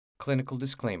Clinical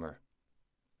disclaimer.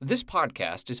 This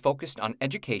podcast is focused on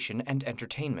education and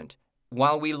entertainment.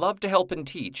 While we love to help and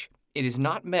teach, it is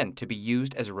not meant to be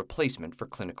used as a replacement for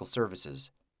clinical services.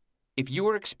 If you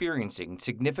are experiencing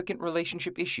significant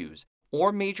relationship issues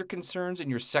or major concerns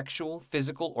in your sexual,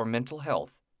 physical, or mental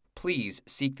health, please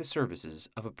seek the services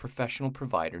of a professional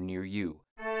provider near you.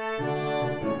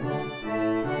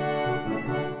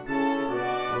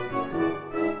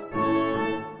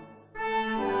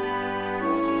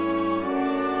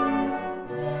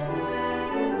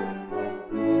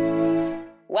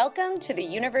 Welcome to the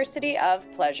University of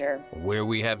Pleasure, where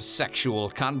we have sexual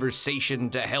conversation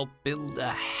to help build a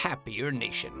happier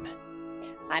nation.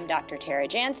 I'm Dr. Tara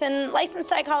Jansen, licensed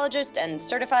psychologist and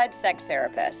certified sex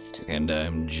therapist. And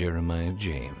I'm Jeremiah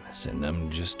James, and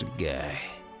I'm just a guy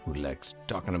who likes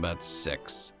talking about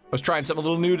sex. I was trying something a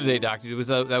little new today, Doctor.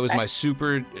 That was my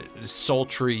super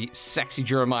sultry, sexy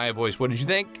Jeremiah voice. What did you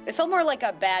think? It felt more like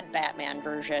a bad Batman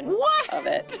version of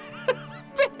it.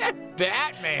 Bad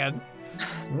Batman?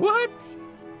 What?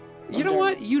 You know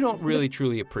what? You don't really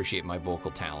truly appreciate my vocal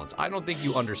talents. I don't think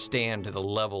you understand the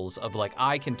levels of, like,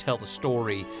 I can tell the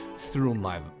story through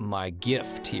my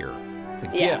gift here. The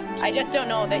gift. I just don't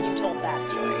know that you told that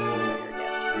story.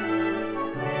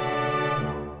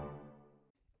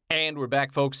 And we're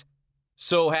back, folks.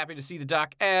 So happy to see the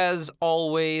doc. As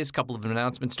always, couple of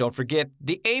announcements. Don't forget,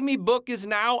 the Amy book is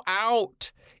now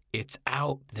out. It's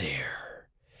out there.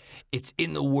 It's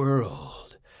in the world.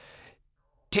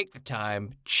 Take the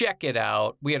time, check it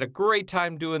out. We had a great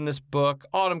time doing this book.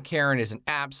 Autumn Karen is an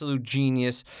absolute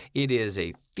genius. It is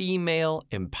a female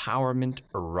empowerment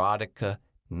erotica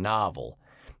novel.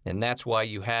 And that's why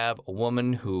you have a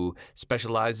woman who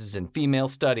specializes in female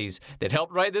studies that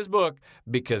helped write this book,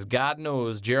 because God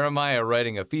knows Jeremiah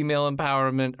writing a female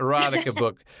empowerment erotica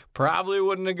book probably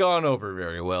wouldn't have gone over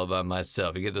very well by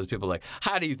myself. You get those people like,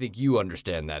 how do you think you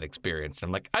understand that experience? And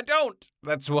I'm like, I don't.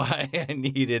 That's why I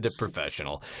needed a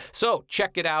professional. So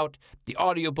check it out. The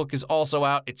audiobook is also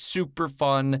out. It's super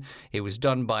fun. It was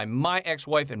done by my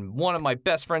ex-wife and one of my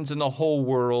best friends in the whole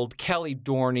world. Kelly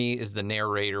Dorney is the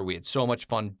narrator. We had so much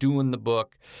fun doing the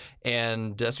book.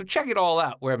 And so check it all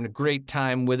out. We're having a great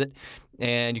time with it.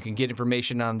 And you can get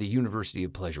information on the University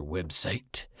of Pleasure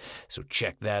website. So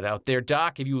check that out there.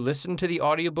 Doc, have you listened to the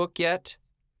audiobook yet?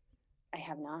 I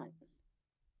have not.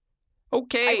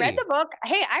 Okay. I read the book.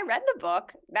 Hey, I read the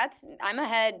book. I'm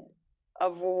ahead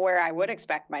of where I would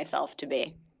expect myself to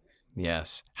be.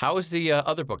 Yes. How is the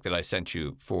other book that I sent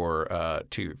you for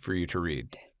you to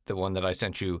read? The one that I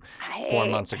sent you 4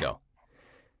 months ago.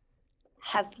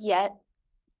 Have yet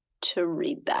to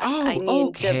read that. Oh, I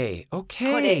need to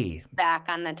put it back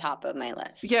on the top of my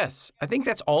list. Yes, I think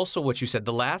that's also what you said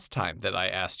the last time that I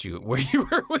asked you where you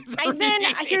were with.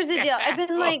 Here's the deal.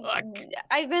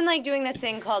 I've been doing this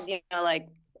thing called,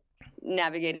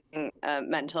 navigating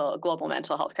global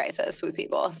mental health crisis with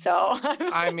people. So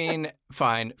I mean,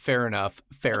 fine, fair enough.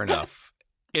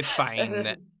 It's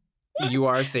fine. You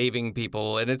are saving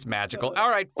people, and it's magical. All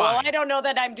right, fine. Well, I don't know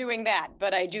that I'm doing that,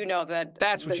 but I do know that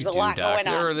that's what there's you a do, lot Doc.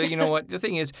 going on. You know what? The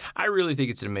thing is, I really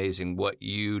think it's amazing what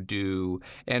you do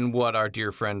and what our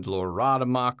dear friend Laura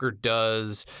Rademacher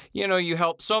does. You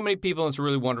help so many people, and it's a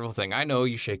really wonderful thing. I know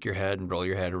you shake your head and roll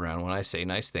your head around when I say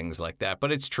nice things like that,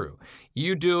 but it's true.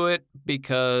 You do it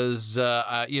because,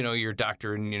 you're a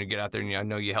doctor and, get out there and I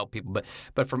know you help people.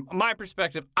 But from my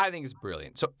perspective, I think it's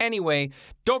brilliant. So anyway,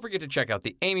 don't forget to check out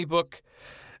the Amy book.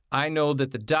 I know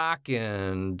that the doc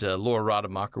and Laura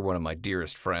Rademacher, one of my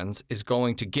dearest friends, is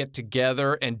going to get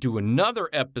together and do another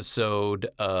episode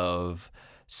of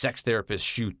Sex Therapists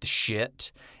Shoot the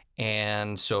Shit.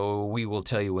 And so we will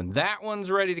tell you when that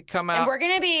one's ready to come out.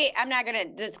 And I'm not going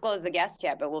to disclose the guest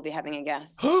yet, but we'll be having a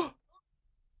guest.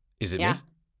 Is it me?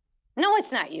 No,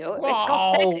 it's not you.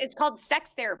 It's called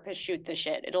Sex Therapists Shoot the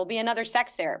Shit. It'll be another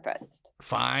sex therapist.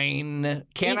 Fine.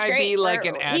 Can I be like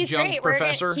an adjunct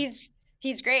professor?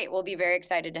 He's great. We'll be very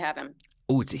excited to have him.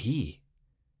 Oh, it's a he.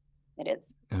 It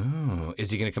is. Oh,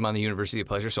 is he going to come on the University of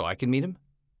Pleasure so I can meet him?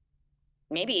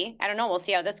 Maybe. I don't know. We'll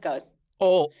see how this goes.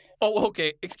 Oh,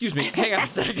 okay. Excuse me. Hang on a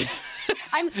second.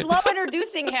 I'm slow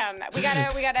introducing him. We're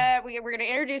gonna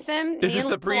introduce him. Is this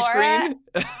the pre-screen?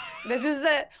 This is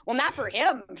not for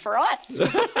him, for us.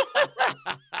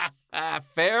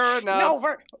 Fair enough.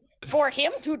 No, for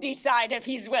him to decide if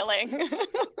he's willing.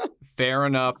 Fair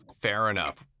enough.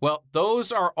 Well,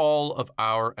 those are all of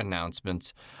our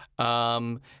announcements.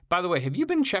 By the way, have you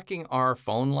been checking our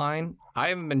phone line? I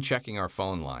haven't been checking our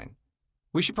phone line.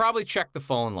 We should probably check the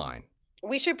phone line.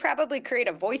 We should probably create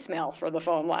a voicemail for the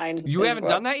phone line. You haven't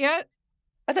done that yet?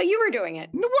 I thought you were doing it.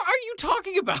 No, what are you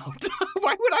talking about?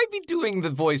 Why would I be doing the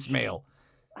voicemail?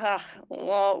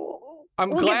 Well, I'm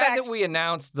we'll get glad back. that we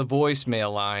announced the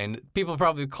voicemail line. People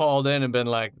probably called in and been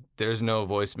like, there's no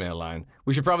voicemail line.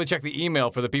 We should probably check the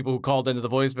email for the people who called into the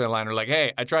voicemail line are like,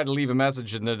 hey, I tried to leave a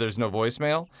message and there's no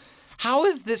voicemail. How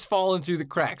has this fallen through the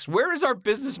cracks? Where is our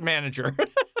business manager?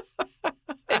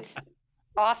 It's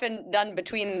often done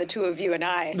between the two of you and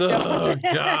I. So Oh, I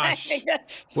gosh. think that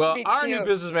Well, speaks our to new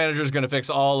business manager is going to fix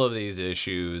all of these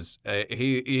issues.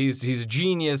 He's a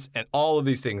genius, and all of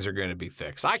these things are going to be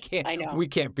fixed. I know. We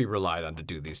can't be relied on to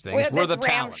do these things. With We're the this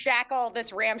talent.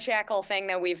 this ramshackle thing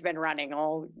that we've been running,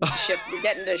 all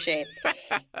get into shape.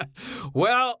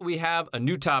 Well, we have a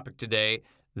new topic today.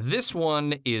 This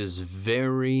one is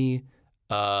very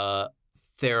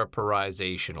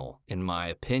theraperizational, in my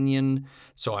opinion.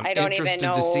 So I'm interested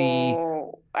to see.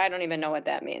 I don't even know what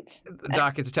that means.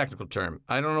 Doc, it's a technical term.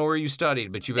 I don't know where you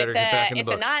studied, but you better get back in the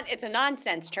books. It's a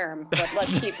nonsense term, but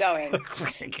let's keep going.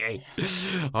 Okay.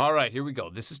 All right, here we go.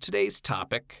 This is today's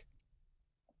topic.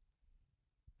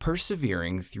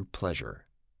 Persevering through pleasure.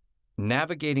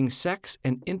 Navigating sex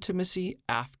and intimacy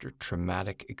after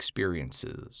traumatic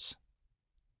experiences.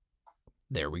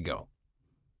 There we go.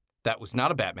 That was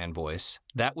not a Batman voice.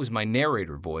 That was my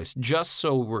narrator voice, just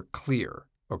so we're clear,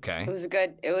 okay? It was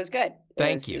good.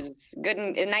 Thank you. It was good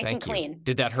and nice and clean.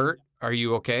 Did that hurt? Are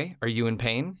you okay? Are you in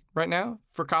pain right now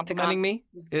for complimenting me?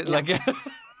 No.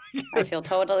 I feel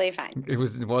totally fine. It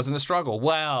wasn't a struggle.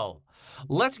 Well,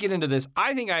 let's get into this.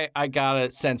 I think I got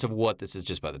a sense of what this is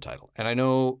just by the title. And I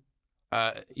know,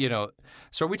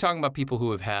 so are we talking about people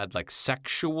who have had like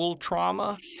sexual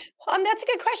trauma? That's a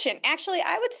good question. Actually,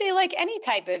 I would say like any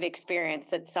type of experience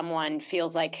that someone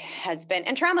feels like has been,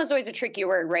 and trauma is always a tricky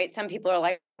word, right? Some people are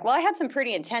like, well, I had some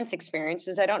pretty intense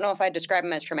experiences. I don't know if I describe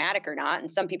them as traumatic or not.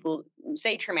 And some people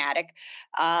say traumatic,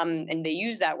 and they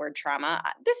use that word trauma.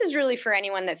 This is really for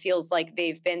anyone that feels like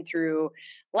they've been through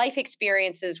life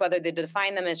experiences, whether they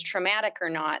define them as traumatic or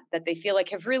not, that they feel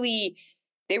like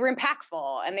they were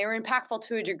impactful, and they were impactful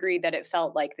to a degree that it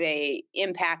felt like they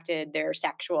impacted their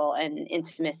sexual and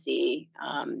intimacy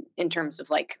in terms of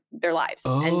like their lives.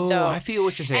 Oh, and so I feel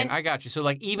what you're saying. I got you. So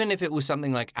like, even if it was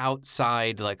something like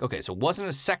outside, like, okay, so it wasn't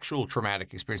a sexual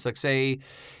traumatic experience, like say,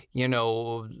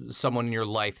 someone in your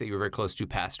life that you were very close to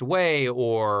passed away,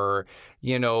 or,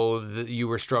 you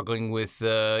were struggling with,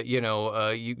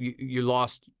 you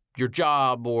lost your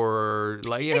job, or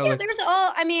like, there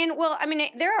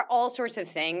are all sorts of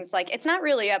things. Like, it's not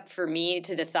really up for me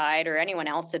to decide or anyone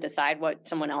else to decide what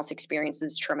someone else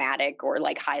experiences traumatic or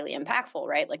like highly impactful,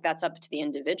 right? Like, that's up to the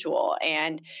individual.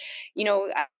 And,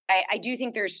 I do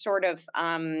think there's sort of,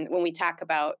 when we talk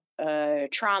about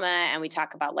trauma and we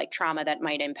talk about like trauma that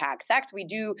might impact sex,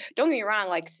 don't get me wrong,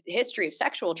 like history of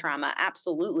sexual trauma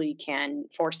absolutely can,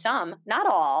 for some, not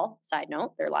all, side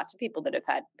note, there are lots of people that have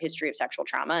had history of sexual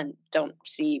trauma and don't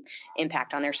see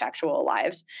impact on their sexual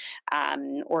lives,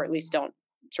 or at least don't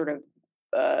sort of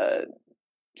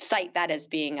cite that as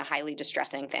being a highly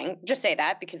distressing thing. Just say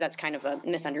that because that's kind of a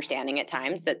misunderstanding at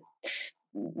times, that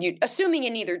assuming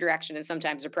in either direction is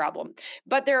sometimes a problem.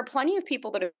 But there are plenty of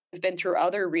people that have been through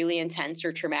other really intense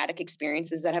or traumatic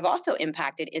experiences that have also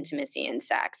impacted intimacy and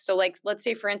sex. So like, let's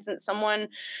say for instance, someone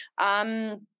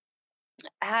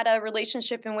had a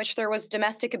relationship in which there was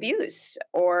domestic abuse,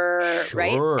 or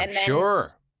right? And then,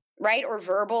 right, or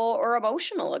verbal or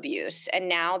emotional abuse. And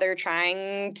now they're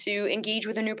trying to engage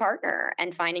with a new partner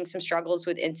and finding some struggles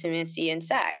with intimacy and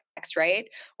sex, right?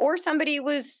 Or somebody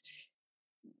was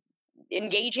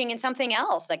engaging in something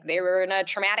else, like they were in a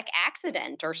traumatic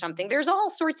accident or something. There's all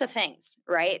sorts of things,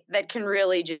 right, that can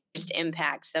really just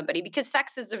impact somebody, because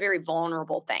sex is a very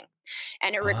vulnerable thing,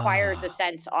 and it requires a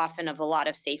sense often of a lot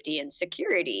of safety and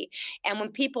security. And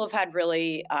when people have had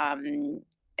really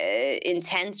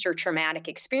intense or traumatic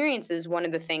experiences, one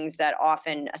of the things that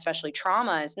often, especially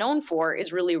trauma, is known for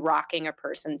is really rocking a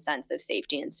person's sense of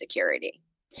safety and security.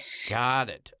 Got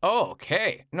it. Oh,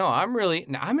 okay. No, I'm really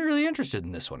interested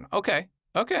in this one. Okay.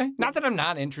 Not that I'm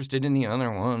not interested in the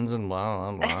other ones and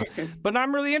blah, blah, blah. But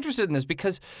I'm really interested in this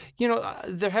because,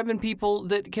 there have been people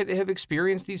that have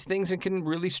experienced these things and can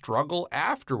really struggle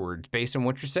afterwards based on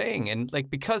what you're saying. And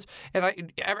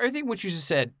everything what you just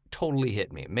said totally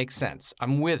hit me. It makes sense.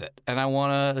 I'm with it. And I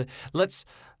want to, let's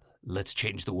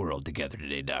change the world together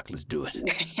today, Doc. Let's do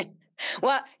it.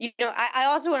 Well, I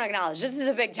also want to acknowledge this is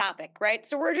a big topic, right?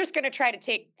 So we're just going to try to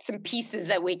take some pieces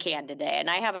that we can today. And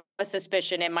I have a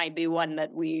suspicion it might be one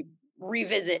that we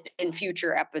revisit in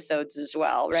future episodes as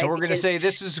well, right? So we're going to say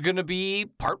this is going to be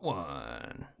part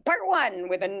one. Part one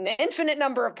with an infinite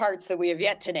number of parts that we have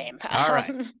yet to name. All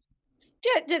right.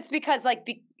 Just because, like,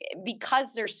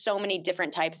 because there's so many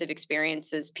different types of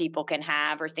experiences people can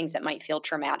have, or things that might feel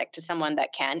traumatic to someone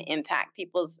that can impact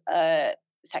people's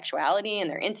sexuality and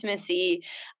their intimacy.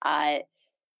 Uh,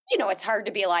 it's hard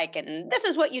to be like, and this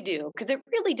is what you do, because it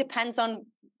really depends on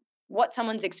what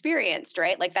someone's experienced,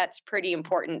 right? Like that's pretty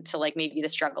important to like maybe the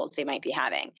struggles they might be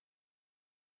having.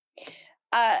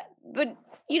 But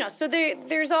so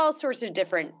there's all sorts of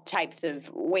different types of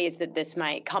ways that this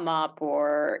might come up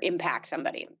or impact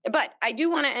somebody. But I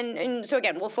do want to, and so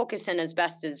again, we'll focus in as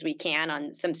best as we can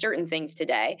on some certain things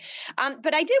today.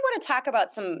 But I did want to talk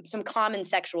about some common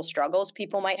sexual struggles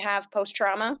people might have post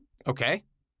trauma. Okay.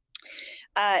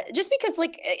 Just because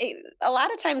a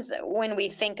lot of times when we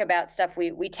think about stuff,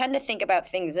 we tend to think about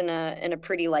things in a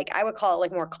pretty, like, I would call it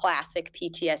like more classic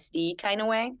PTSD kind of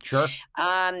way. Sure.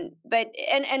 But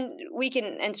and we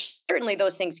can, and certainly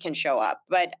those things can show up,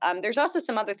 but there's also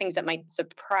some other things that might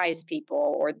surprise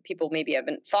people, or people maybe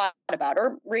haven't thought about,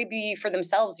 or maybe for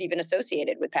themselves even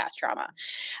associated with past trauma.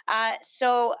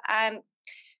 So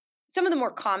some of the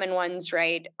more common ones,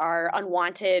 right, are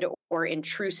unwanted or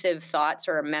intrusive thoughts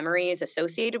or memories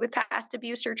associated with past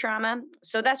abuse or trauma.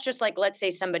 So that's just like, let's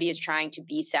say somebody is trying to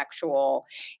be sexual,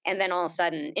 and then all of a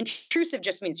sudden, intrusive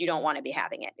just means you don't want to be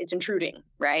having it. It's intruding,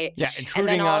 right? Yeah,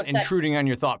 intruding on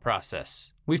your thought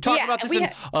process. We've talked about this in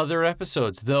other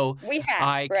episodes, though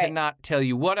I cannot tell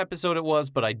you what episode it was,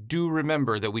 but I do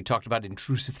remember that we talked about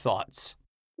intrusive thoughts.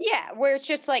 Yeah, where it's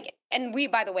just like, and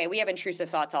by the way, we have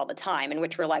intrusive thoughts all the time in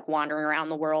which we're like wandering around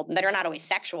the world, and that are not always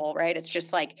sexual, right? It's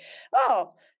just like,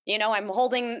 oh, I'm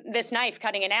holding this knife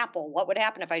cutting an apple. What would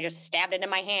happen if I just stabbed it in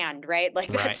my hand, right? Like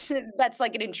that's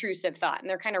like an intrusive thought, and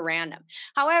they're kind of random.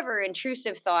 However,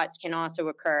 intrusive thoughts can also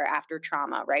occur after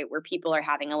trauma, right? Where people are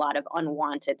having a lot of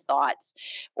unwanted thoughts,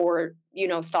 or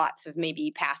thoughts of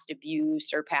maybe past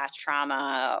abuse or past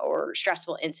trauma or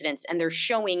stressful incidents, and they're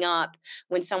showing up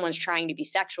when someone's trying to be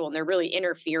sexual, and they're really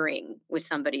interfering with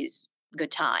somebody's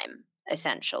good time,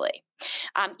 essentially.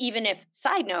 Even if,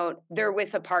 side note, they're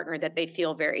with a partner that they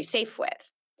feel very safe with.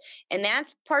 And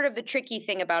that's part of the tricky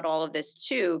thing about all of this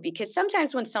too, because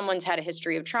sometimes when someone's had a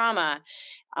history of trauma,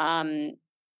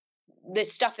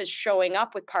 this stuff is showing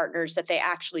up with partners that they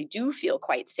actually do feel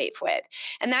quite safe with.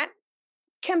 And that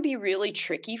can be really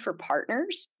tricky for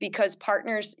partners, because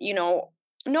partners,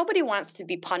 nobody wants to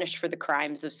be punished for the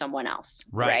crimes of someone else.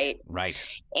 Right.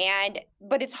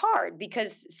 But it's hard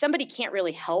because somebody can't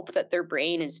really help that their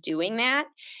brain is doing that.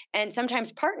 And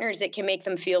sometimes partners, it can make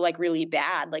them feel like really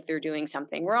bad, like they're doing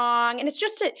something wrong. And it's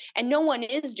just, and no one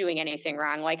is doing anything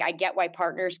wrong. Like, I get why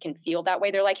partners can feel that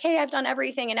way. They're like, hey, I've done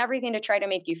everything to try to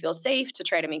make you feel safe, to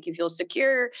try to make you feel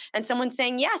secure. And someone's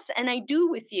saying, yes, and I do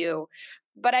with you.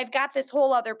 But I've got this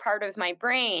whole other part of my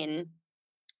brain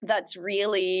that's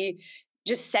really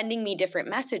just sending me different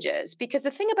messages. Because the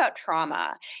thing about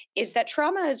trauma is that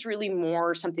trauma is really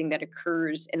more something that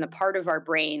occurs in the part of our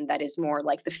brain that is more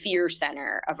like the fear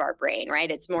center of our brain, right?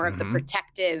 It's more of the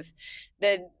protective,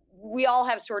 we all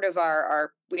have sort of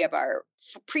we have our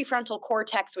prefrontal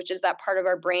cortex, which is that part of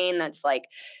our brain that's like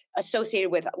associated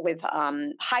with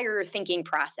higher thinking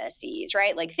processes,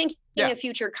 right? Like thinking of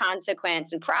future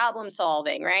consequence and problem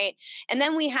solving, right? And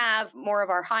then we have more of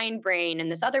our hindbrain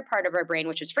and this other part of our brain,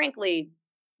 which is frankly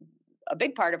a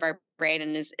big part of our brain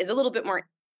and is a little bit more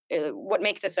what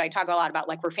makes us, I talk a lot about,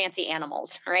 like, we're fancy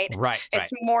animals, right? It's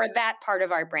more that part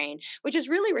of our brain, which is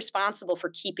really responsible for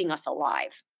keeping us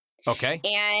alive. Okay.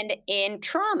 And in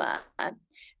trauma,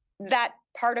 that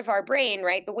part of our brain,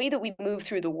 right, the way that we move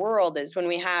through the world is when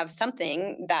we have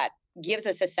something that gives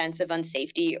us a sense of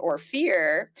unsafety or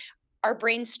fear, our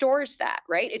brain stores that,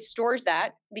 right? It stores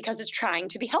that because it's trying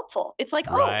to be helpful. It's like,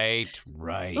 right.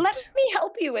 Let me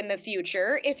help you in the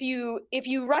future. If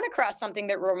you run across something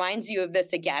that reminds you of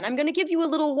this again, I'm going to give you a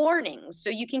little warning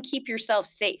so you can keep yourself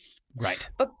safe. Right.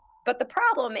 But the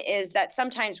problem is that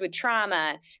sometimes with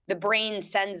trauma, the brain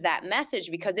sends that message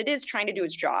because it is trying to do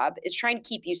its job. It's trying to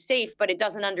keep you safe, but it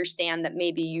doesn't understand that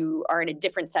maybe you are in a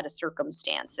different set of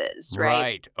circumstances, right?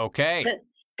 Right. Okay.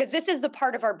 Because this is the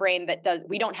part of our brain that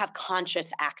we don't have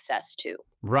conscious access to.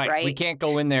 Right. We can't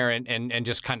go in there and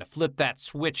just kind of flip that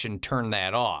switch and turn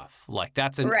that off. Like,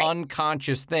 that's an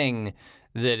unconscious thing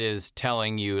that is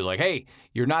telling you, like, hey,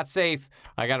 you're not safe.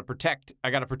 I got to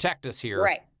protect us here.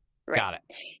 Right. Got it.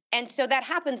 And so that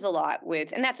happens a lot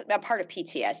and that's a part of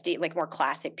PTSD, like more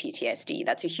classic PTSD.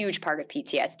 That's a huge part of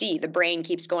PTSD. The brain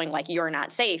keeps going like, you're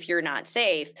not safe,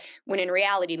 when in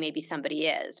reality, maybe somebody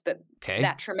is. But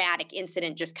that traumatic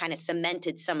incident just kind of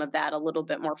cemented some of that a little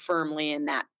bit more firmly in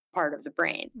that part of the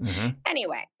brain. Mm-hmm.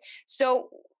 Anyway, so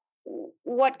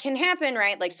what can happen,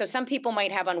 right? Like, so some people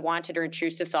might have unwanted or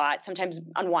intrusive thoughts. Sometimes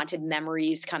unwanted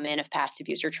memories come in of past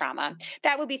abuse or trauma.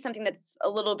 That would be something that's a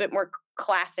little bit more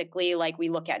classically, like we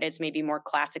look at as maybe more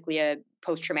classically a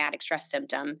post traumatic stress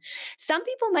symptom. Some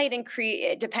people might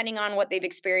increase, depending on what they've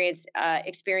experienced,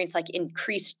 experience like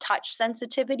increased touch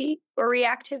sensitivity or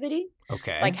reactivity,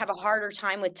 Okay. like have a harder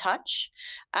time with touch.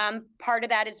 Part of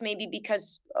that is maybe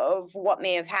because of what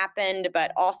may have happened,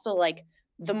 but also like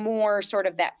the more sort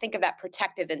of that think of that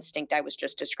protective instinct I was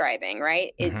just describing,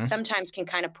 right? It Hmm. sometimes can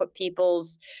kind of put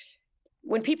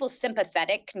when people's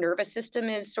sympathetic nervous system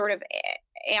is sort of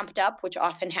amped up, which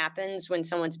often happens when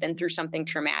someone's been through something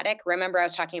traumatic. Remember, I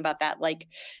was talking about that, like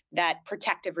that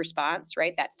protective response,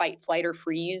 right? That fight, flight, or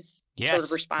freeze sort of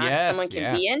Yes. response Yes. someone can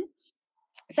Yeah. be in.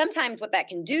 Sometimes what that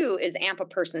can do is it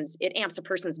amps a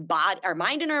person's body. Our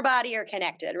mind and our body are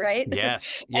connected, right?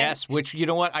 Yes. And Yes. Which, you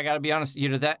know what? I got to be honest,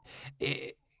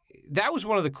 eh, that was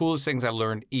one of the coolest things I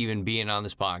learned even being on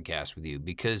this podcast with you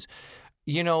because,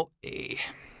 you know,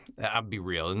 I'll be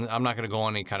real, and I'm not going to go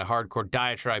on any kind of hardcore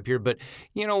diatribe here, but,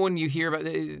 when you hear about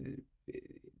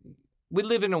we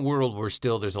live in a world where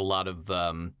still there's a lot of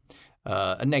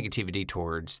a negativity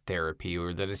towards therapy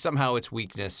or that somehow it's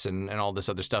weakness and all this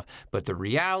other stuff. But the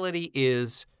reality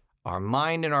is our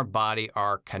mind and our body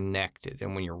are connected.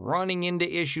 And when you're running into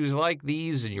issues like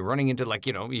these and you're running into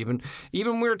even we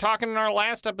were talking in our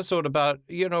last episode about,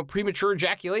 premature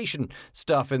ejaculation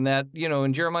stuff and that,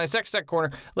 in Jeremiah's Sex Tech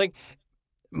Corner, like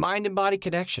mind and body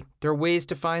connection. There are ways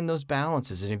to find those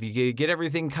balances. And if you get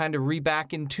everything kind of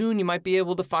back in tune, you might be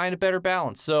able to find a better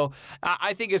balance. So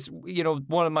I think it's,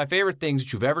 one of my favorite things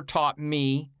that you've ever taught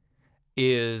me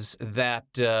is that,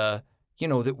 that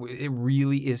it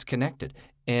really is connected.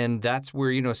 And that's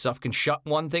where, stuff can shut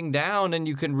one thing down and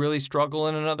you can really struggle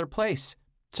in another place.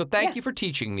 So thank yeah, you for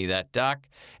teaching me that, Doc.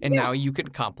 And yeah. now you can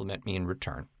compliment me in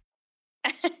return.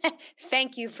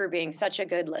 Thank you for being such a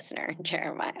good listener,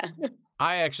 Jeremiah.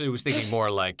 I actually was thinking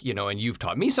more like, and you've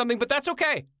taught me something, but that's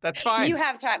okay. That's fine. You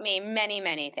have taught me many,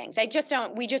 many things.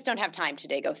 We just don't have time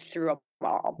today to go through them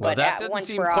all. Well, But that doesn't once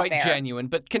seem we're off quite air, genuine,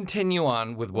 but continue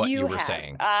on with what you you were have.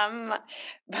 saying.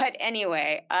 But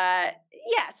anyway,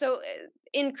 yeah. So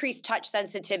increased touch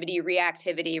sensitivity,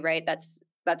 reactivity, right? That's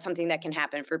something that can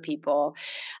happen for people.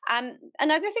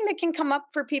 Another thing that can come up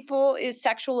for people is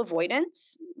sexual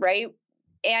avoidance, right?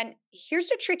 And here's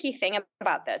the tricky thing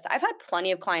about this. I've had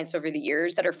plenty of clients over the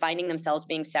years that are finding themselves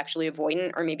being sexually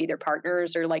avoidant, or maybe their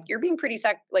partners are like, you're being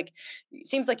like,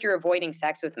 seems like you're avoiding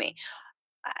sex with me.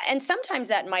 And sometimes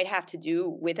that might have to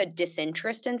do with a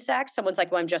disinterest in sex. Someone's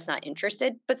like, well, I'm just not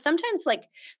interested. But sometimes, like,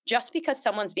 just because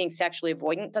someone's being sexually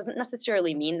avoidant doesn't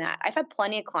necessarily mean that. I've had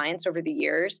plenty of clients over the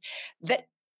years that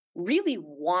really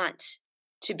want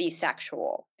to be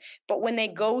sexual. But when they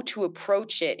go to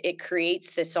approach it, it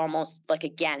creates this almost like,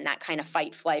 again, that kind of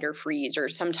fight, flight, or freeze, or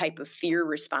some type of fear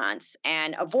response.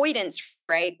 And avoidance,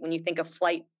 right? When you think of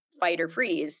flight, fight, or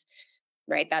freeze,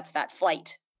 right? That's that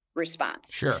flight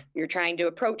response. Sure. You're trying to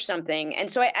approach something. And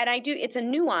so I do, it's a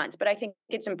nuance, but I think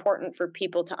it's important for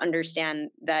people to understand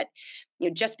that,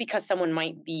 just because someone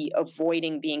might be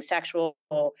avoiding being sexual,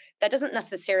 that doesn't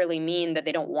necessarily mean that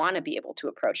they don't want to be able to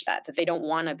approach that they don't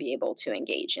want to be able to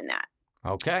engage in that.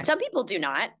 Okay. Some people do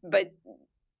not, but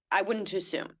I wouldn't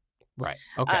assume. Right.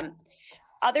 Okay.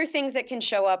 Other things that can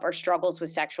show up are struggles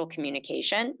with sexual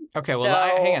communication. Okay.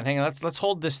 Well, hang on. Let's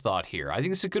hold this thought here. I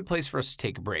think it's a good place for us to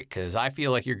take a break because I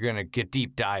feel like you're going to get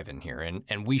deep dive in here,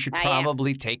 and we should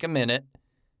probably take a minute,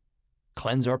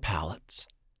 cleanse our palates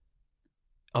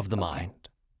of the mind.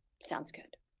 Sounds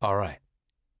good. All right.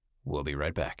 We'll be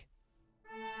right back.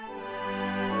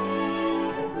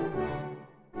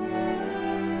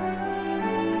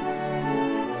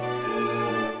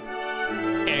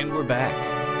 And we're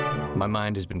back. My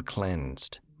mind has been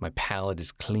cleansed. My palate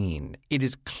is clean. It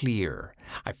is clear.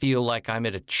 I feel like I'm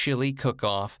at a chili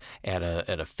cook-off at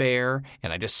a fair,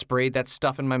 and I just sprayed that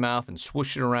stuff in my mouth and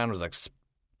swooshed it around. It was like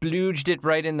splooged it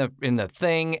right in the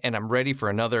thing, and I'm ready for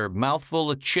another mouthful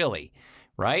of chili.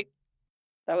 Right?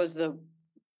 That was the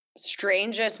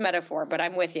strangest metaphor, but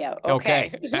I'm with you.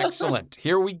 Okay. Excellent.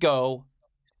 Here we go.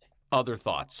 Other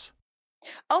thoughts.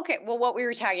 Okay. Well, what we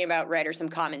were talking about, right, are some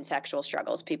common sexual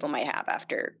struggles people might have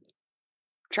after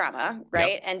trauma,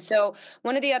 right? Yep. And so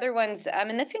one of the other ones,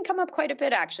 and this can come up quite a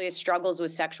bit actually, is struggles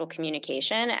with sexual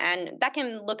communication. And that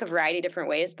can look a variety of different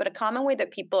ways, but a common way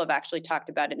that people have actually talked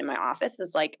about it in my office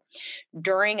is like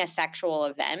during a sexual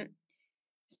event,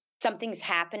 something's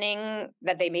happening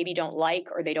that they maybe don't like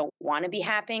or they don't want to be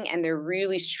happening, and they're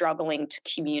really struggling to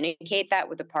communicate that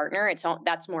with a partner.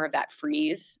 That's more of that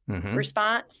freeze Mm-hmm.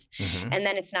 response. Mm-hmm. And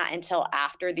then it's not until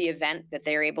after the event that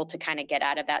they're able to kind of get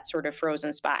out of that sort of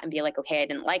frozen spot and be like, okay, I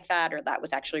didn't like that, or that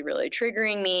was actually really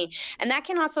triggering me. And that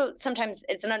can also sometimes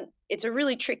it's a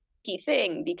really tricky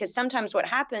thing, because sometimes what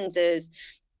happens is,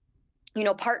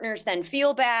 partners then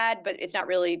feel bad, but it's not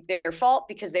really their fault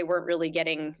because they weren't really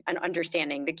getting and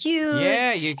understanding the cues.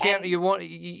 Yeah, you can't.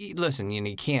 Listen.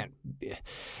 You can't.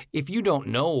 If you don't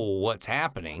know what's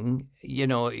happening, you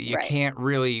Right. can't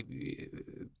really.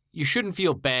 You shouldn't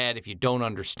feel bad if you don't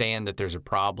understand that there's a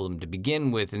problem to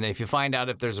begin with. And if you find out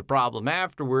if there's a problem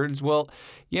afterwards, well,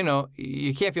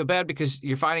 you can't feel bad because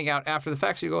you're finding out after the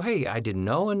fact. So you go, hey, I didn't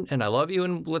know, and I love you,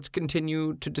 and let's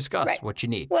continue to discuss Right. what you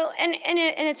need. Well, and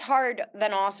it's hard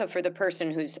then also for the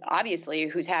person who's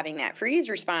having that freeze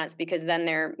response, because then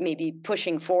they're maybe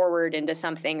pushing forward into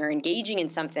something or engaging in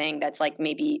something that's like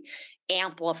maybe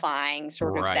amplifying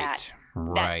sort of that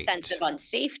sense of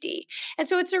unsafety. And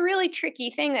so it's a really tricky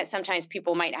thing that sometimes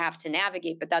people might have to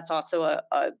navigate, but that's also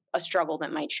a struggle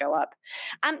that might show up.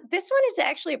 This one is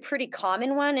actually a pretty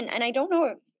common one, and I don't know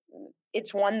if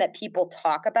it's one that people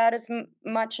talk about as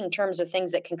much in terms of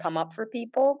things that can come up for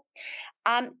people.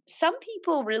 Some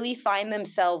people really find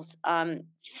themselves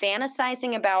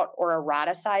fantasizing about or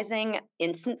eroticizing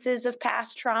instances of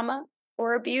past trauma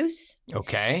or abuse.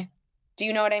 Okay. Do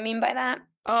you know what I mean by that?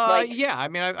 Yeah. I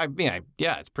mean,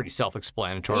 yeah, it's pretty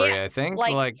self-explanatory. Yeah, I think.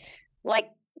 like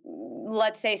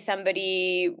let's say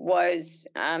somebody was,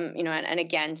 and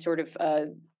again, sort of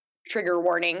trigger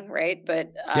warning, right?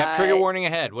 But trigger warning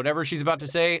ahead. Whatever she's about to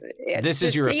say, this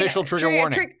is your official trigger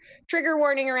warning. Trigger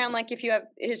warning around, like, if you have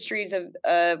histories of,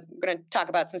 we're going to talk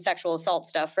about some sexual assault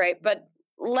stuff, right? But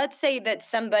let's say that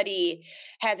somebody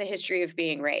has a history of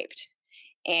being raped,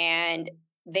 and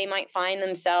they might find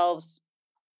themselves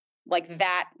like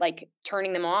that, like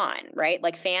turning them on, right?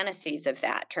 Like fantasies of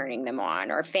that turning them on,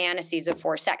 or fantasies of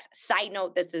forced sex. Side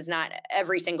note, this is not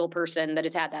every single person that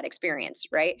has had that experience,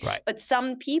 right? Right. But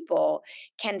some people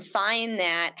can find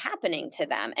that happening to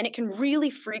them, and it can really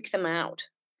freak them out,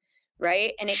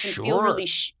 right? And it can feel really,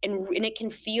 and it can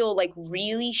feel like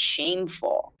really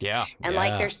shameful. Yeah. And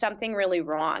like there's something really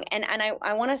wrong. And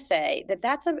I want to say that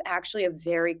that's actually a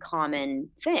very common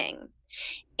thing.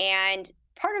 And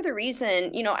part of the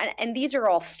reason, and these are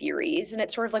all theories, and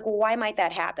it's sort of like, well, why might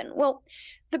that happen? Well,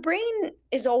 the brain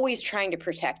is always trying to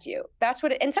protect you. That's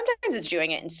what and sometimes it's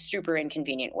doing it in super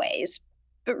inconvenient ways,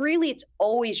 but really it's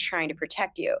always trying to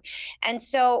protect you. And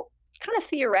so kind of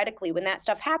theoretically, when that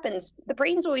stuff happens, the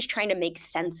brain's always trying to make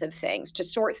sense of things, to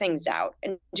sort things out,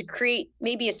 and to create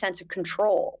maybe a sense of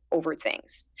control over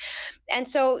things. And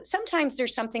so sometimes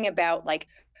there's something about, like,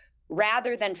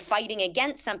 rather than fighting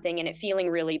against something and it feeling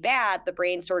really bad, the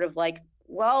brain's sort of like,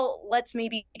 well, let's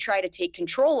maybe try to take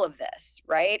control of this,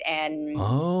 right? And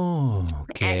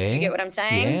okay. Do you get what I'm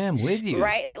saying? Yeah, I'm with you.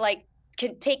 Right? Like,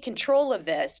 can take control of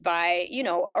this by,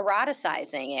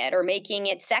 eroticizing it or making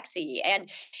it sexy. And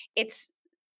it's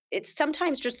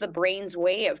sometimes just the brain's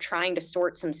way of trying to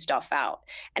sort some stuff out.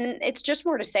 And it's just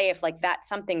more to say, if like that's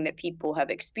something that people have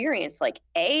experienced, like,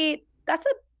 that's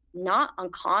a not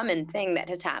uncommon thing that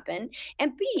has happened.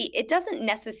 And B, it doesn't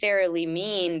necessarily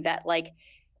mean that, like,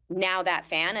 now that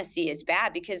fantasy is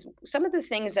bad, because some of the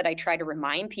things that I try to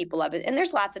remind people of it, and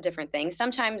there's lots of different things.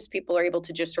 Sometimes people are able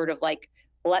to just sort of like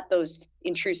let those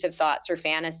intrusive thoughts or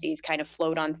fantasies kind of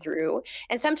float on through.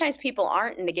 And sometimes people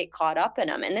aren't, and they get caught up in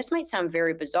them. And this might sound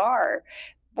very bizarre,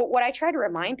 but what I try to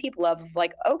remind people of,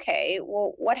 like, okay,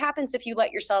 well, what happens if you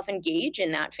let yourself engage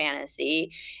in that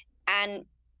fantasy and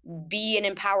be an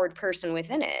empowered person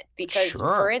within it? Because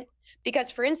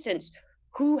for instance,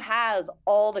 who has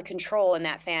all the control in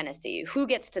that fantasy? Who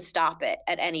gets to stop it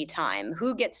at any time?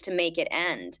 Who gets to make it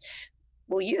end?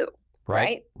 Well, you,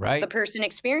 right? The person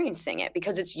experiencing it,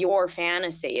 because it's your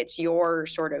fantasy. It's your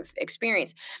sort of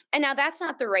experience. And now that's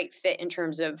not the right fit in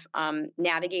terms of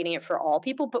navigating it for all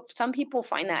people, but some people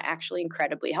find that actually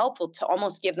incredibly helpful, to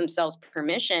almost give themselves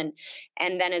permission,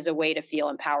 and then as a way to feel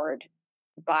empowered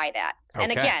by that. Okay.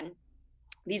 And again,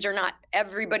 these are not,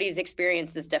 everybody's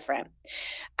experience is different.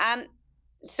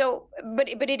 So, but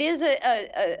it is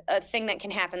a thing that can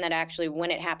happen that actually,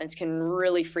 when it happens, can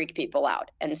really freak people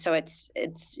out. And so it's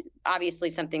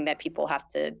obviously something that people have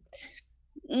to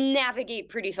navigate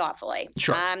pretty thoughtfully.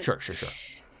 Sure.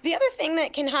 The other thing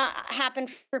that can happen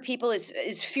for people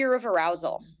is fear of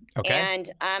arousal. Okay.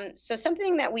 And so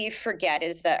something that we forget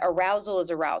is that arousal is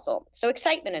arousal. So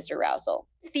excitement is arousal.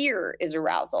 Fear is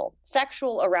arousal.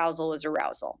 Sexual arousal is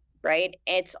arousal. right?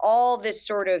 It's all this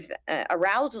sort of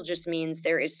arousal just means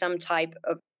there is some type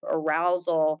of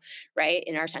arousal, right,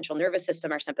 in our central nervous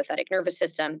system, our sympathetic nervous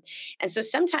system. And so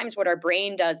sometimes what our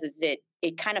brain does is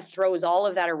it kind of throws all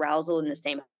of that arousal in the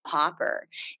same hopper.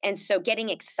 And so getting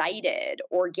excited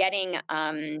or getting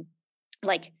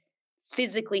like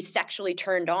physically sexually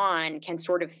turned on can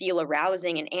sort of feel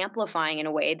arousing and amplifying in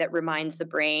a way that reminds the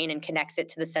brain and connects it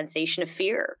to the sensation of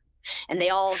fear, and they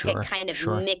all get Sure, kind of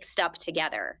sure. mixed up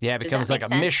together. Yeah, it Does that becomes like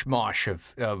make a sense?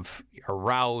 mishmash of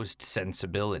aroused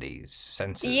sensibilities, Yeah,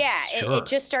 senses. it Sure.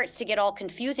 just starts to get all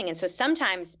confusing. And so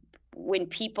sometimes when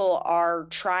people are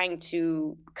trying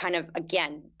to kind of,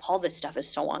 again, all this stuff is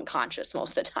so unconscious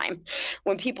most of the time.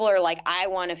 When people are like, I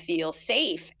want to feel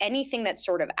safe, anything that's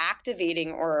sort of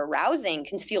activating or arousing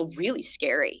can feel really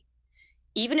scary.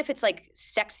 Even if it's like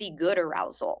sexy, good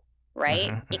arousal, right?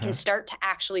 Hmm, It can hmm. start to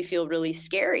actually feel really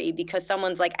scary because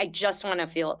someone's like, I just want to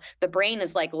feel, the brain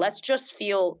is like, let's just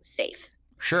feel safe.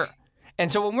 Sure.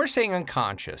 And so when we're saying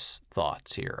unconscious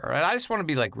thoughts here, all right, I just want to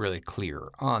be like really clear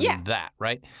Yeah. on that,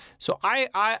 right? So I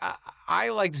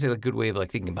like to say a good way of like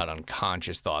thinking about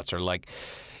unconscious thoughts are like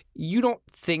you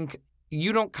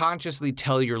don't consciously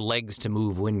tell your legs to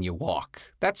move when you walk.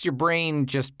 That's your brain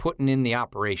just putting in the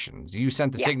operations. You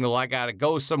sent the Yeah. signal, I got to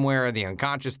go somewhere, the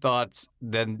unconscious thoughts,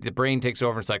 then the brain takes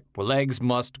over and it's like, well, legs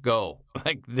must go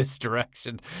like this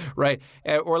direction, right?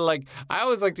 Or like, I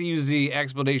always like to use the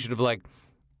explanation of like,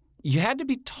 you had to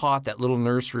be taught that little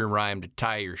nursery rhyme to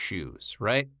tie your shoes,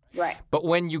 right? Right. But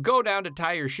when you go down to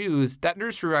tie your shoes, that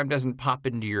nursery rhyme doesn't pop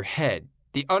into your head.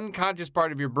 The unconscious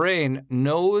part of your brain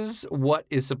knows what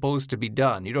is supposed to be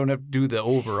done. You don't have to do the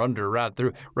over, under, around,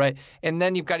 through, right? And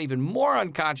then you've got even more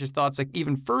unconscious thoughts, like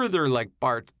even further, like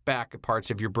back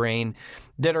parts of your brain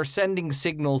that are sending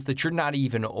signals that you're not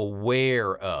even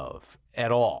aware of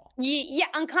at all. Yeah,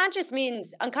 unconscious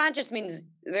means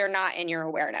they're not in your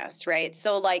awareness, right?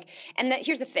 So like, and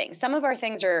here's the thing: some of our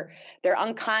things they're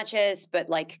unconscious, but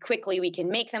like quickly we can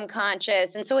make them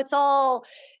conscious, and so it's all.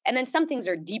 And then some things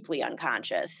are deeply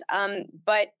unconscious.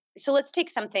 But so let's take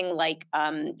something like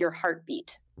your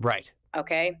heartbeat. Right.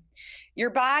 Okay, your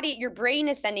brain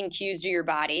is sending cues to your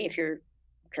body if you're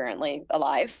currently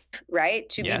alive, right,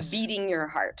 to be Yes. beating your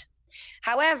heart.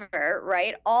 However,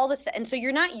 right, and so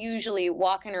you're not usually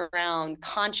walking around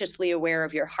consciously aware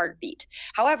of your heartbeat.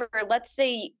 However, let's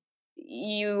say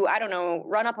you, I don't know,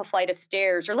 run up a flight of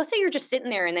stairs, or let's say you're just sitting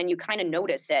there and then you kind of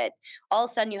notice it. All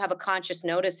of a sudden you have a conscious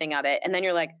noticing of it. And then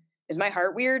you're like, is my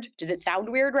heart weird? Does it sound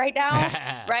weird right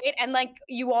now? Right. And like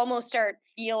you almost start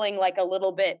feeling like a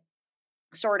little bit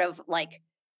sort of like,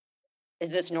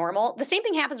 is this normal? The same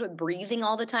thing happens with breathing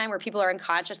all the time where people are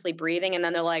unconsciously breathing and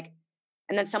then they're like,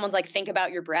 and then someone's like, think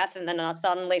about your breath. And then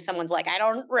suddenly someone's like, I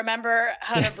don't remember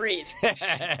how to breathe. Do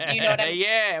you know what I mean?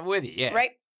 Yeah, I'm with you. Yeah.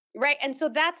 Right. Right. And so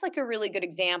that's like a really good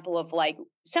example of like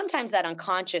sometimes that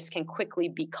unconscious can quickly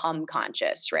become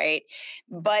conscious. Right.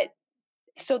 But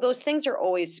so those things are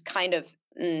always kind of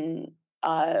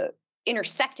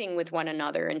intersecting with one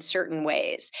another in certain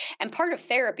ways. And part of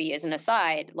therapy is an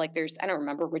aside, like I don't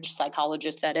remember which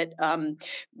psychologist said it,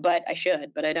 but I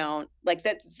should, but I don't. Like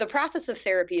the process of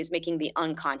therapy is making the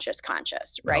unconscious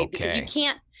conscious, right? Because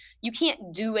Okay. you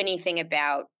can't do anything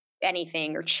about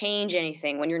anything or change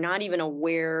anything when you're not even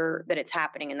aware that it's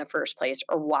happening in the first place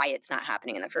or why it's not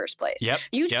happening in the first place. Yep.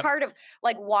 Huge Yep. part of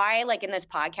like why, like in this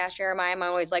podcast, Jeremiah, I'm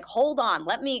always like, hold on,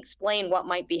 let me explain what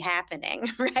might be happening,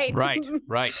 right? Right.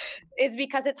 Right. Is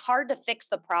because it's hard to fix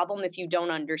the problem if you don't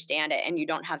understand it and you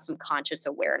don't have some conscious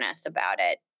awareness about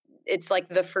it. It's like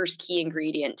the first key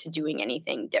ingredient to doing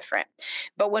anything different.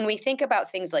 But when we think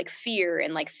about things like fear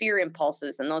and like fear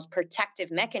impulses and those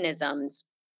protective mechanisms,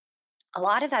 a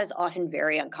lot of that is often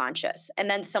very unconscious. And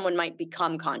then someone might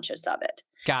become conscious of it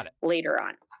Got it. later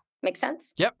on. Make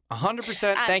sense? Yep,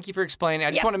 100%. Thank you for explaining.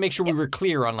 I just yeah, want to make sure we were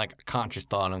clear on like conscious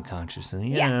thought, unconscious, and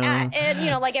and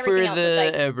like everything for else, the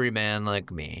it's like everyman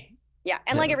like me. yeah,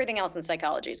 and like everything else in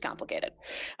psychology is complicated.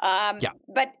 Yeah.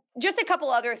 But just a couple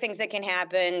other things that can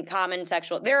happen.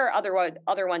 There are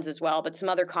other ones as well, but some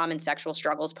other common sexual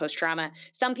struggles post trauma.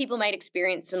 Some people might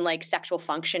experience some like sexual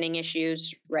functioning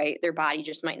issues, right? Their body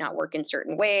just might not work in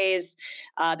certain ways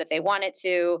that they want it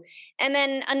to. And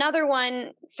then another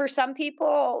one, for some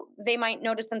people, they might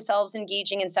notice themselves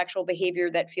engaging in sexual behavior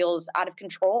that feels out of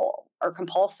control or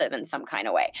compulsive in some kind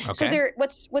of way. So Okay.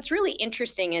 what's really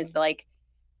interesting is like,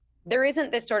 there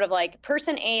isn't this sort of like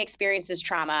person A experiences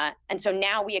trauma, and so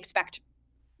now we expect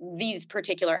these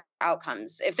particular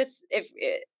outcomes.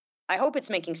 I hope it's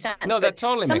making sense. No, But that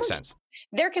totally makes sense.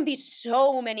 there can be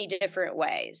so many different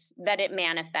ways that it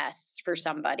manifests for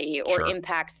somebody or Sure.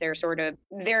 impacts their sort of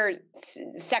their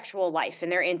sexual life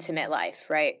and their intimate life,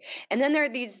 right? And then there are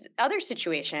these other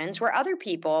situations where other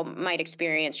people might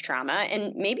experience trauma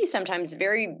and maybe sometimes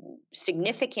very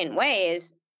significant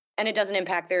ways, and it doesn't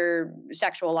impact their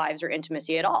sexual lives or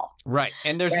intimacy at all. Right.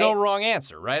 And there's Right. no wrong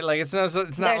answer, right? Like it's not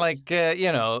There's- like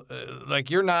like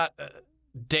you're not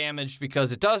damaged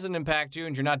because it doesn't impact you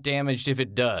and you're not damaged if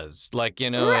it does. Like,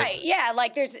 Right. Yeah.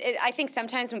 Like I think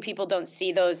sometimes when people don't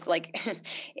see those, like,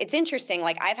 it's interesting.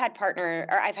 Like I've had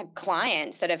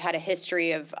clients that have had a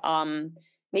history of,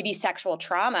 maybe sexual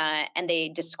trauma, and they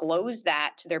disclose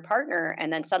that to their partner.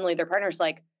 And then suddenly their partner's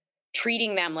like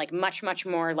treating them like much, much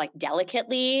more like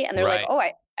delicately. And they're Right.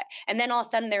 like, and then all of a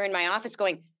sudden they're in my office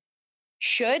going,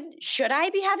 should I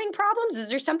be having problems? Is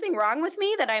there something wrong with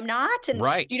me that I'm not? And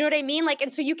Right. you know what I mean? Like,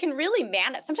 and so you can really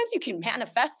sometimes you can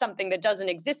manifest something that doesn't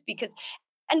exist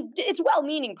and it's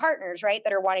well-meaning partners, right?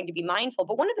 That are wanting to be mindful.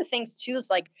 But one of the things too is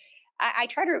like, I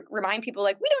try to remind people,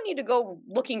 like, we don't need to go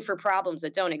looking for problems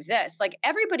that don't exist. Like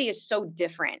everybody is so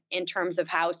different in terms of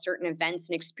how certain events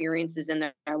and experiences in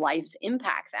their lives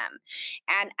impact them.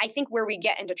 And I think where we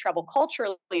get into trouble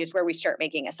culturally is where we start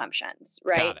making assumptions,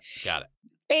 right? Got it.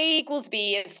 A equals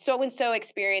B. If so and so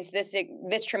experienced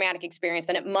this traumatic experience,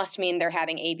 then it must mean they're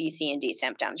having A, B, C, and D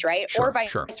symptoms, right? Sure, Or vice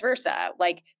sure. versa.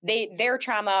 Like their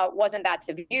trauma wasn't that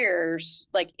severe,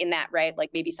 like in that, right?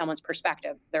 Like maybe someone's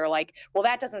perspective. They're like, well,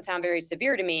 that doesn't sound very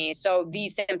severe to me, so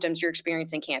these symptoms you're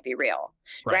experiencing can't be real,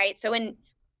 right? So in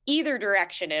either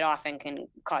direction, it often can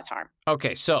cause harm.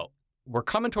 Okay, so we're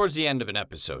coming towards the end of an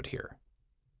episode here,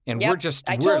 and Yep.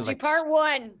 I told you part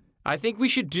one. I think we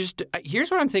should just.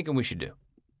 Here's what I'm thinking we should do.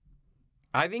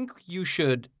 I think you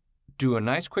should do a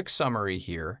nice quick summary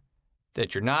here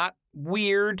that you're not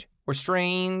weird or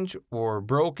strange or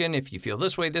broken if you feel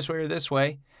this way, or this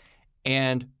way.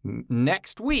 And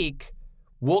next week,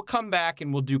 we'll come back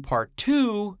and we'll do part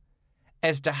 2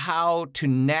 as to how to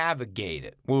navigate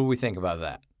it. What do we think about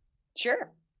that?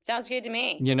 Sure. Sounds good to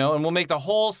me. And we'll make the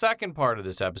whole second part of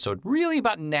this episode really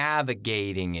about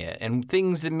navigating it and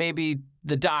things that maybe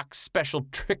the doc's special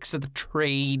tricks of the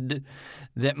trade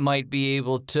that might be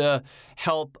able to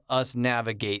help us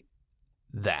navigate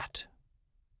that.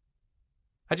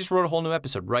 I just wrote a whole new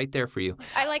episode right there for you.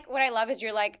 What I love is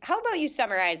you're like, how about you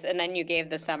summarize? And then you gave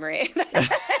the summary.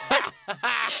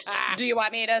 Do you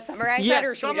want me to summarize that,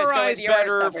 or should we just go with your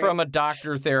better summary? from a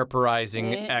doctor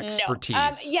therapizing expertise.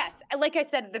 No. Yes, like I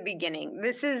said at the beginning,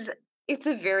 it's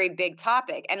a very big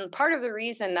topic, and part of the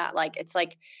reason that it's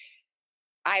like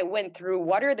I went through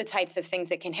what are the types of things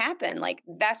that can happen. Like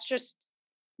that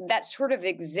sort of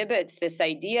exhibits this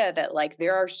idea that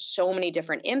there are so many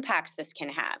different impacts this can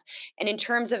have. And in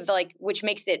terms of which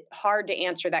makes it hard to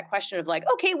answer that question of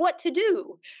okay, what to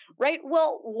do, right?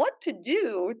 Well, what to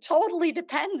do totally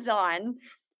depends on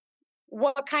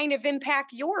what kind of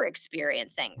impact you're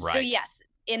experiencing. Right. So yes,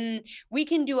 we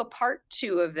can do a part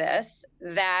 2 of this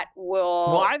that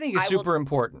will. Well, I think it's super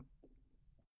important.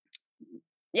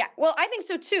 Yeah, well, I think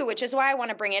so too, which is why I want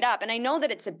to bring it up. And I know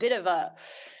that it's a bit of a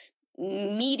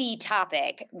meaty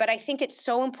topic, but I think it's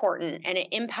so important and it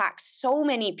impacts so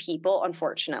many people,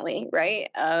 unfortunately, right?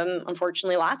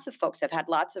 Unfortunately, lots of folks have had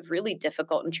lots of really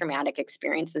difficult and traumatic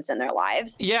experiences in their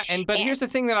lives. Yeah, but here's the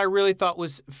thing that I really thought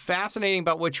was fascinating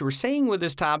about what you were saying with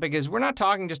this topic is we're not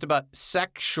talking just about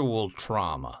sexual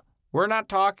trauma. We're not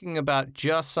talking about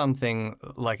just something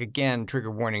like, again, trigger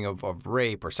warning of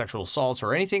rape or sexual assaults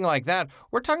or anything like that.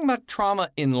 We're talking about trauma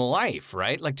in life,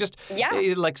 right? Like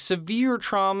severe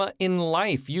trauma in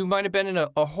life. You might have been in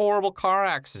a horrible car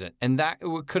accident, and that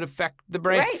could affect the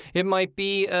brain. Right. It might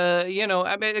be,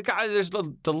 there's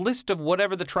the list of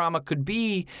whatever the trauma could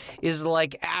be is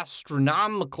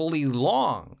astronomically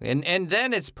long. And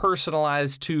then it's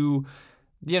personalized to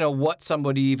what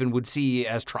somebody even would see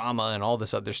as trauma and all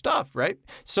this other stuff, right?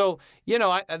 So,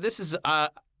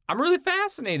 I'm really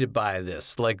fascinated by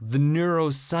this, the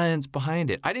neuroscience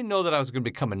behind it. I didn't know that I was going to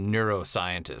become a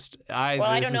neuroscientist. I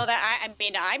don't know that. I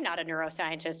mean, I'm not a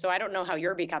neuroscientist, so I don't know how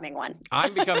you're becoming one.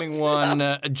 I'm becoming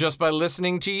one just by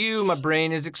listening to you. My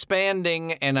brain is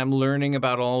expanding, and I'm learning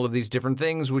about all of these different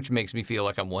things, which makes me feel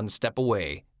like I'm one step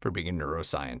away for being a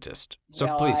neuroscientist. So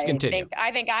please continue.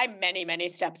 I think I'm many, many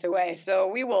steps away, so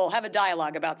we will have a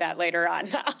dialogue about that later on.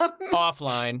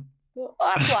 Offline.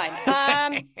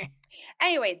 Offline.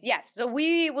 Anyways, yes. So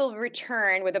we will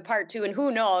return with a part 2, and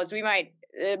who knows,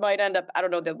 it might end up. I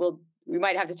don't know that we'll we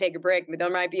might have to take a break, but there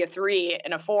might be a 3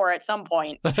 and a 4 at some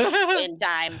point in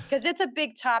time, because it's a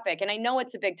big topic. And I know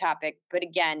it's a big topic, but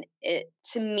again, it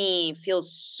to me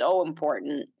feels so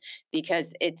important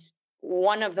because it's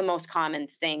one of the most common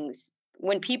things.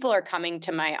 When people are coming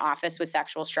to my office with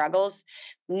sexual struggles,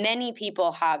 many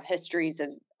people have histories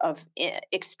of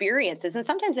experiences, and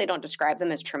sometimes they don't describe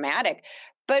them as traumatic,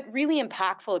 but really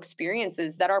impactful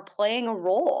experiences that are playing a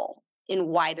role in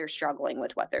why they're struggling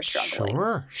with what they're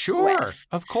struggling. Sure, with.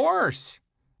 of course.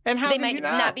 And how They could might you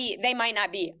not? they might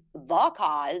not be the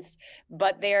cause,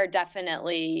 but they're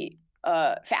definitely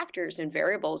factors and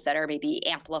variables that are maybe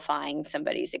amplifying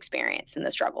somebody's experience and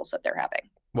the struggles that they're having.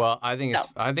 Well, I think So.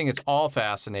 it's all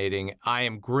fascinating. I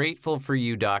am grateful for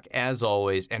you, Doc, as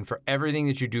always, and for everything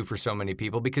that you do for so many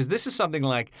people, because this is something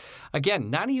like, again,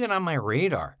 not even on my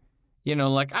radar. You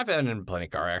know, like I've had in plenty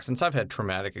of car accidents, I've had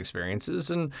traumatic experiences,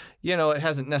 and you know, it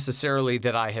hasn't necessarily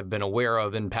that I have been aware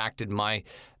of impacted my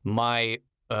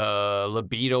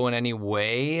libido in any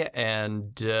way,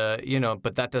 and you know,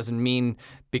 but that doesn't mean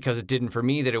because it didn't for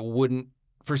me that it wouldn't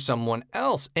for someone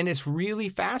else. And it's really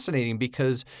fascinating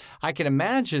because I can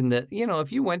imagine that, you know,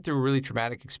 if you went through a really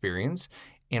traumatic experience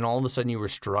and all of a sudden you were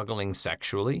struggling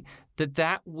sexually,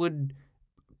 that would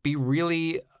be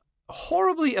really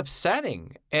horribly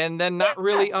upsetting and then not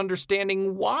really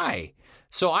understanding why.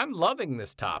 So I'm loving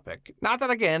this topic. Not that,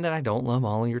 again, that I don't love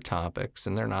all of your topics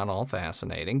and they're not all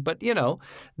fascinating, but, you know,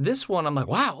 this one I'm like,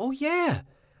 wow, oh yeah.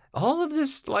 All of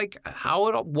this, like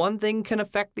how one thing can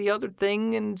affect the other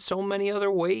thing in so many other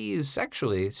ways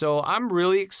sexually. So I'm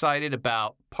really excited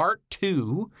about part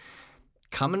 2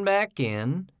 coming back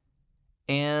in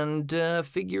and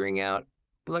figuring out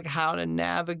like how to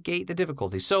navigate the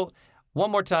difficulties. So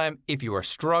one more time, if you are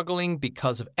struggling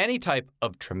because of any type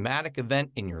of traumatic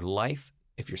event in your life,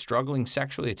 if you're struggling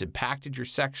sexually, it's impacted your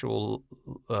sexual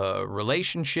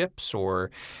relationships or,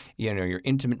 you know, your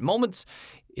intimate moments,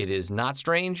 it is not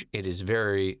strange. It is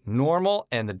very normal.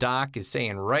 And the doc is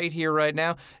saying right here, right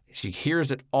now, she hears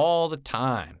it all the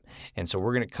time. And so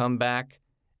we're going to come back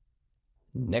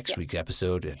next week's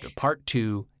episode at part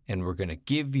 2, and we're going to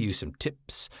give you some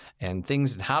tips and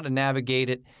things and how to navigate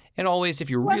it. And always, if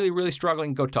you're really, really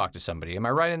struggling, go talk to somebody. Am I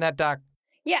right in that, Doc?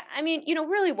 Yeah, I mean, you know,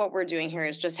 really what we're doing here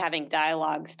is just having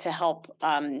dialogues to help,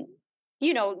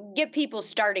 you know, get people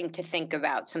starting to think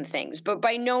about some things. But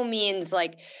by no means,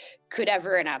 like, could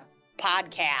ever in a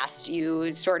podcast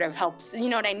you sort of helps, you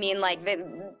know what I mean? Like,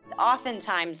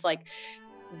 oftentimes, like,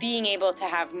 being able to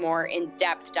have more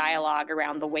in-depth dialogue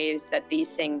around the ways that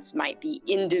these things might be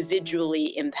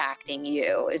individually impacting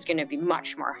you is going to be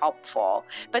much more helpful.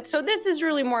 But so this is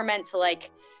really more meant to, like,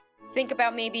 think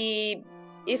about maybe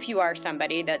if you are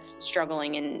somebody that's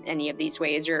struggling in any of these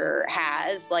ways or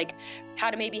has, like, how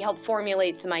to maybe help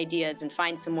formulate some ideas and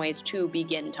find some ways to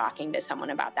begin talking to someone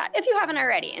about that if you haven't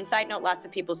already. And side note, lots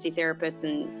of people see therapists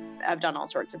and have done all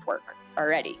sorts of work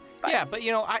already. But. Yeah, but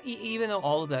you know, even though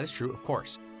all of that is true, of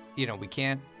course, you know, we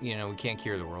can't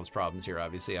cure the world's problems here,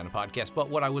 obviously, on a podcast. But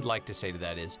what I would like to say to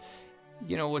that is,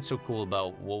 you know, what's so cool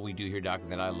about what we do here, Doc,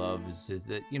 and that I love is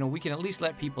that, you know, we can at least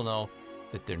let people know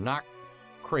that they're not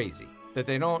crazy. That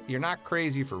you're not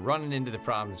crazy for running into the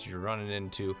problems you're running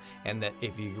into, and that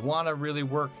if you want to really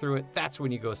work through it, that's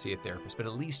when you go see a therapist. But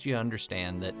at least you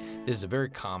understand that this is a very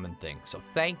common thing. So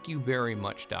thank you very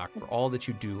much, Doc, for all that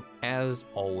you do, as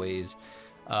always.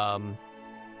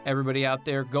 Everybody out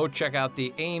there, go check out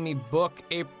the Amy book,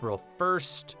 April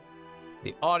 1st.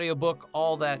 The audiobook,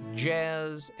 all that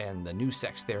jazz, and the new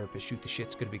Sex Therapist Shoot the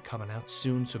Shit's going to be coming out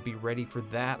soon, so be ready for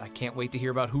that. I can't wait to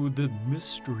hear about who the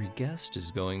mystery guest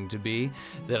is going to be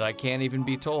that I can't even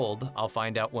be told. I'll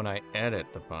find out when I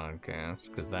edit the podcast,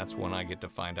 because that's when I get to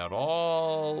find out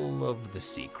all of the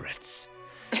secrets.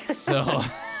 So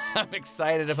I'm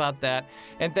excited about that.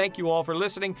 And thank you all for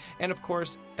listening. And of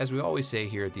course, as we always say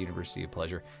here at the University of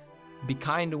Pleasure, be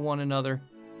kind to one another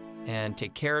and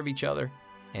take care of each other.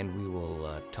 And we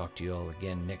will talk to you all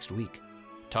again next week.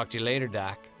 Talk to you later,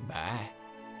 Doc. Bye.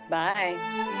 Bye.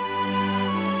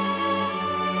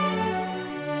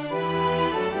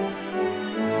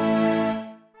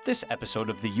 This episode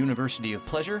of the University of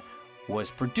Pleasure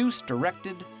was produced,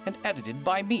 directed, and edited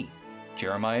by me,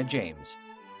 Jeremiah James.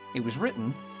 It was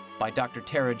written by Dr.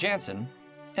 Tara Jansen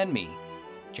and me,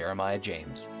 Jeremiah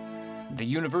James. The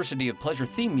University of Pleasure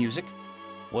theme music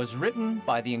was written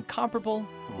by the incomparable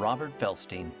Robert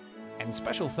Felstein. And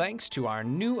special thanks to our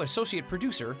new associate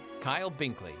producer, Kyle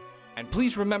Binkley. And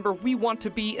please remember, we want to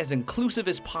be as inclusive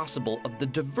as possible of the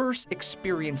diverse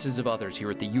experiences of others here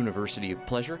at the University of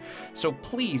Pleasure. So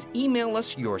please email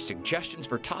us your suggestions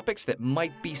for topics that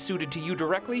might be suited to you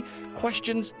directly,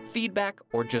 questions, feedback,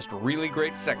 or just really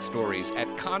great sex stories at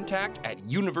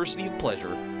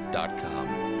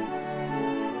contact@universityofpleasure.com.